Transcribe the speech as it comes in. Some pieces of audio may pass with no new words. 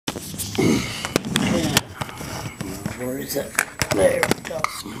music. There we go.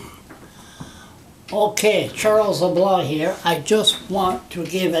 Okay, Charles LeBlanc here. I just want to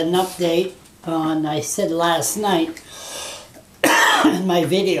give an update on, I said last night in my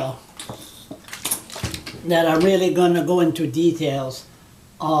video that I'm really going to go into details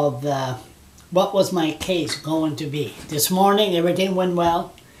of what was my case going to be. This morning everything went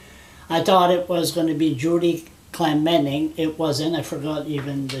well. I thought it was going to be Judy Clementing. It wasn't. I forgot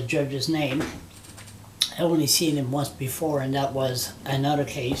even the judge's name. I only seen him once before, and that was another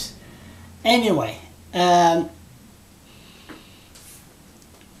case. Anyway,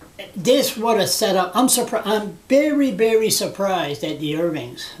 this would have set up. I'm very, very surprised that the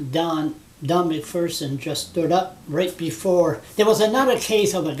Irvings, Don McPherson, just stood up right before. There was another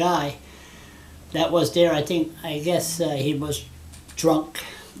case of a guy that was there. I guess he was drunk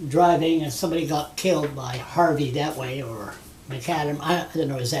driving, and somebody got killed by Harvey that way, or McAdam. I don't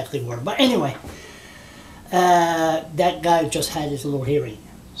know exactly where, but anyway, that guy just had his little hearing.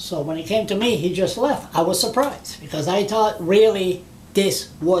 So when he came to me, he just left. I was surprised because I thought really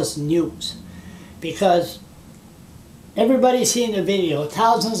this was news, because everybody's seen the video.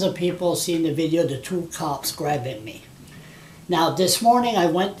 Thousands of people seen the video. The two cops grabbing me. Now this morning I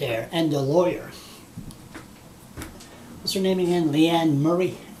went there, and the lawyer, what's her name again? Leanne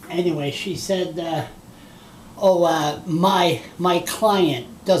Murray. Anyway, she said, my client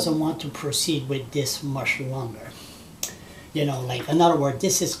doesn't want to proceed with this much longer. You know, like, in other words,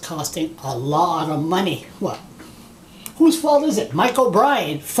 this is costing a lot of money. What? Whose fault is it? Mike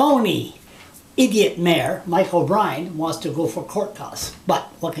O'Brien, phony, idiot mayor, Mike O'Brien, wants to go for court costs. But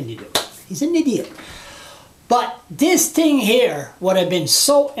what can you do? He's an idiot. But this thing here would have been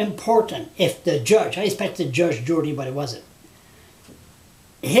so important if the judge, I expected Judge Judy, but it wasn't.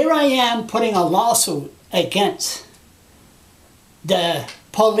 Here I am putting a lawsuit against the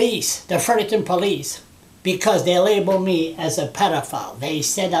police, the Fredericton police, because they labeled me as a pedophile. They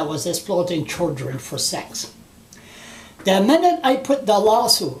said I was exploiting children for sex. The minute I put the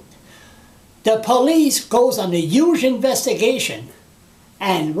lawsuit, the police goes on a huge investigation,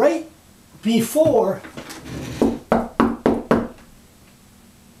 and right before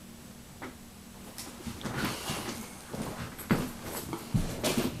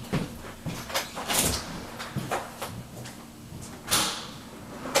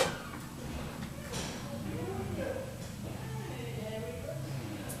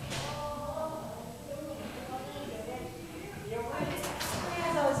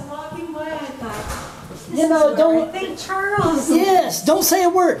don't think Charles. Yes, don't say a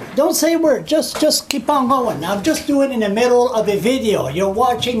word. Don't say a word. Just keep on going. I'm just doing it in the middle of a video. You're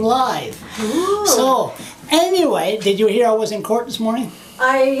watching live. Ooh. So, anyway, did you hear I was in court this morning?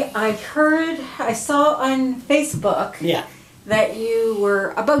 I heard, I saw on Facebook, yeah, that you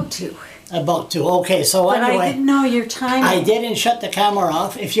were about to. About to. Okay, so but anyway, I didn't know your timing. I didn't shut the camera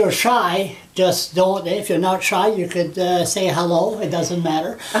off. If you're shy, just don't. If you're not shy, you could say hello. It doesn't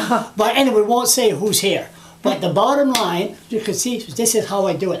matter. But anyway, we won't say who's here. But the bottom line, you can see, this is how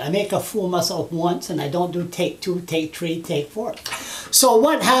I do it. I make a fool of myself once, and I don't do take 2, take 3, take 4. So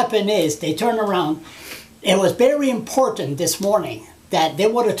what happened is, they turned around. It was very important this morning that they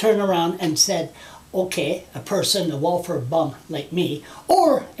would have turned around and said, okay, a person, a welfare bum like me,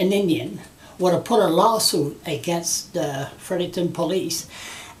 or an Indian, would have put a lawsuit against the Fredericton police,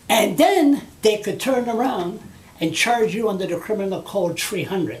 and then they could turn around and charge you under the Criminal Code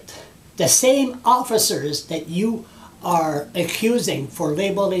 300. The same officers that you are accusing for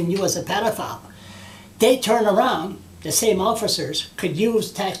labeling you as a pedophile, they turn around, the same officers could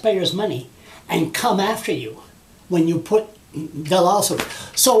use taxpayers' money and come after you when you put the lawsuit.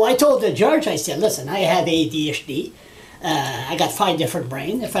 So I told the judge, I said, listen, I have ADHD. I got 5 different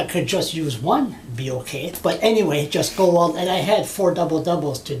brains. If I could just use one, it'd be okay. But anyway, just go on. And I had 4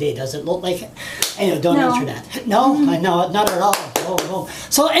 double-doubles today. Does it look like it? Anyway, don't answer that. No, no, not at all. Oh, no.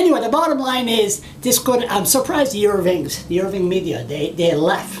 So anyway, the bottom line is, this could. I'm surprised the Irving media, they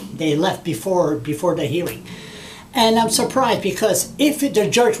left. They left before the hearing. And I'm surprised because if the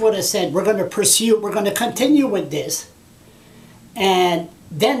judge would have said, we're going to pursue, we're going to continue with this, and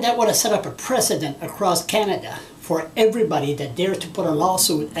then that would have set up a precedent across Canada for everybody that dares to put a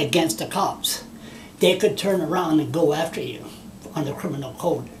lawsuit against the cops. They could turn around and go after you on the Criminal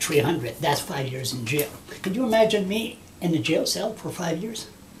Code 300. That's 5 years in jail. Could you imagine me in the jail cell for 5 years?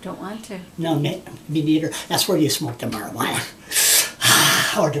 Don't want to. No, me neither. That's where you smoke the marijuana.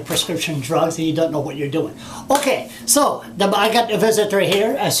 Or the prescription drugs, and you don't know what you're doing. Okay, so I got the visitor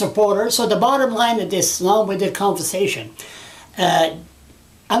here, a supporter. So the bottom line of this long-winded conversation,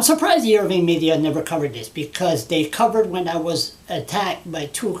 I'm surprised the Irving media never covered this, because they covered when I was attacked by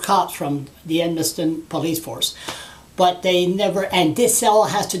 2 cops from the Edmundston police force. but they never, and this all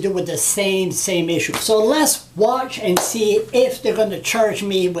has to do with the same issue. So let's watch and see if they're going to charge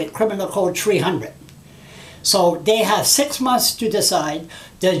me with Criminal Code 300. So they have 6 months to decide.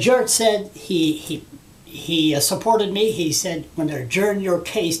 The judge said he supported me. He said, "I'm going to adjourn your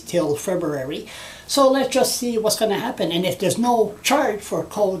case till February." So let's just see what's going to happen. And if there's no charge for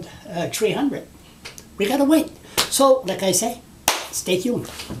Code 300, we got to wait. So, like I say, stay tuned.